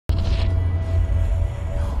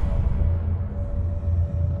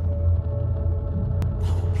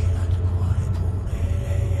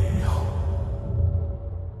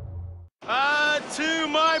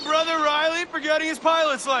my brother Riley for getting his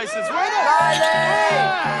pilot's license. Where the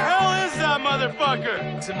hell is that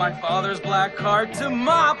motherfucker? To my father's black card, to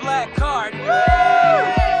my black card. God,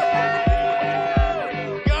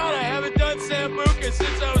 I haven't done Sambuca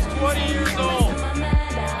since I was 20 years old.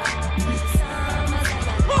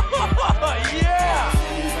 Yeah!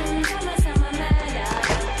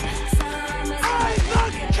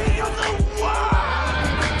 I'm the king of the world!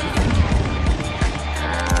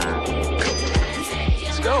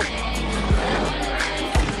 Let's go.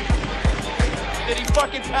 Did he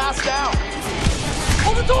fucking pass out?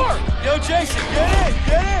 Hold the door! Yo, Jason, get in!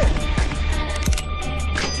 Get in!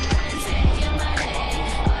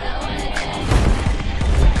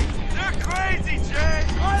 They're crazy, Jay!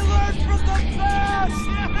 I learned from the best!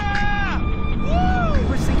 Yeah! Woo!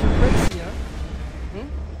 You think you're crazy, huh? Hmm?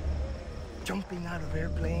 Jumping out of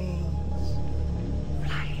airplanes,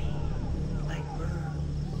 flying like birds.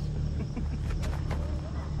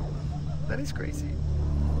 That is crazy.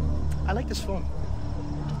 I like this phone.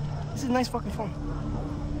 This is a nice fucking phone.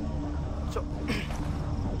 So,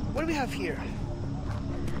 what do we have here?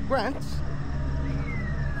 Grant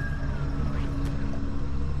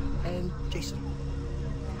and Jason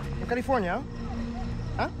from California,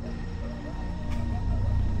 huh?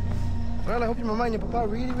 Well, I hope your mama and your papa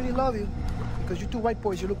really, really love you, because you two white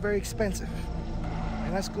boys, you look very expensive.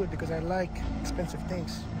 And that's good, because I like expensive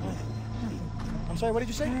things. I'm sorry, what did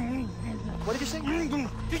you say? What did you say?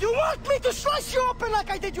 Do you want me to slice you open like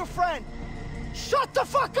I did your friend? Shut the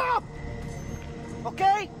fuck up!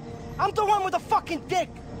 Okay? I'm the one with the fucking dick.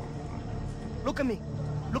 Look at me.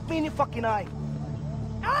 Look me in the fucking eye.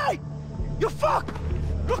 Hey! You fuck!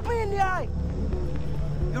 Look me in the eye.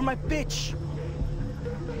 You're my bitch.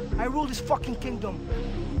 I rule this fucking kingdom.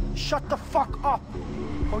 Shut the fuck up,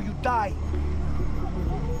 or you die.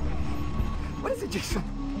 What is it, Jason?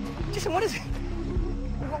 Jason, what is it?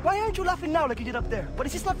 Why aren't you laughing now like you did up there? What,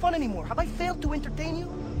 is this not fun anymore? Have I failed to entertain you?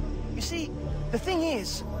 You see, the thing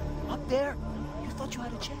is, up there, you thought you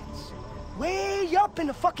had a chance. Way up in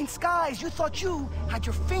the fucking skies, you thought you had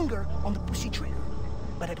your finger on the pussy trigger.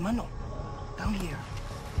 But hermano, down here.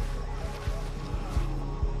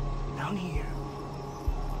 Down here.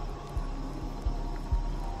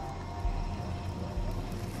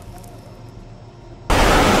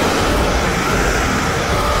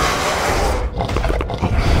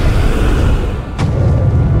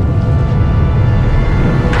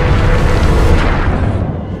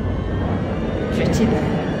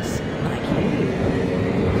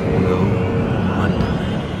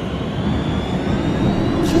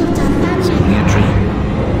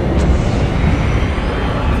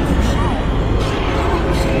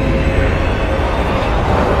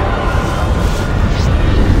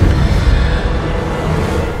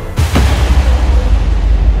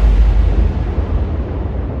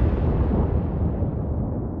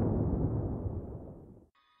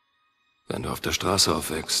 Wenn du auf der Straße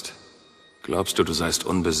aufwächst, glaubst du, du seist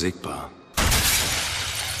unbesiegbar.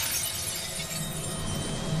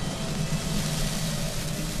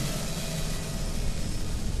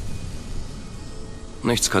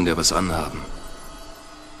 Nichts kann dir was anhaben.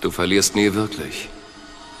 Du verlierst nie wirklich.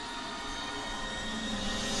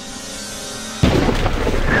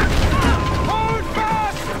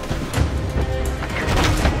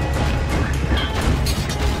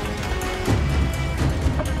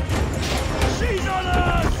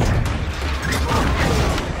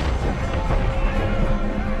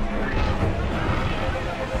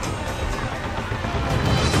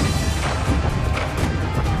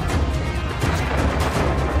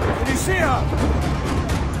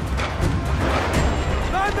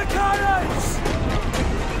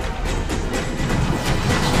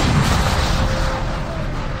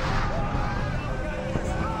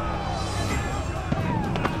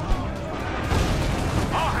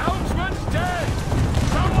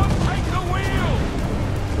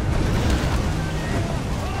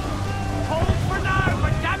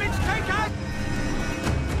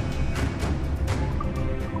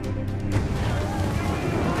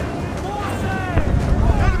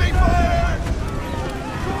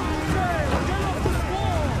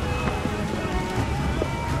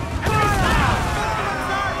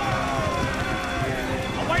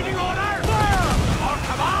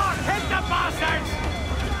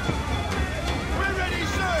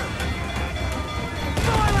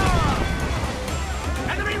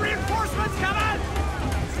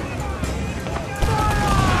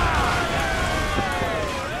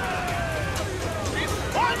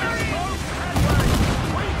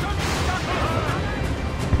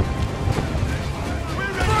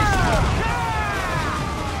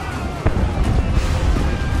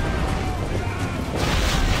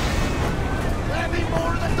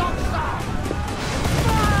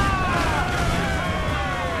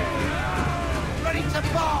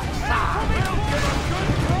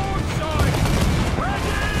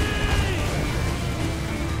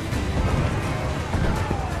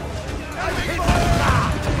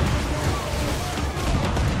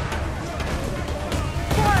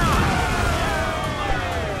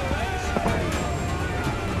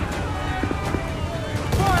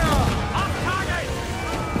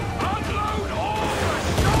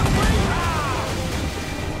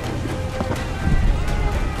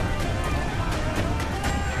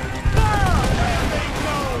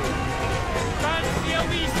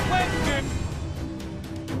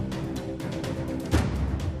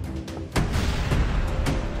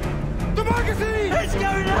 magazine! Let's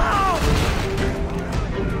go now!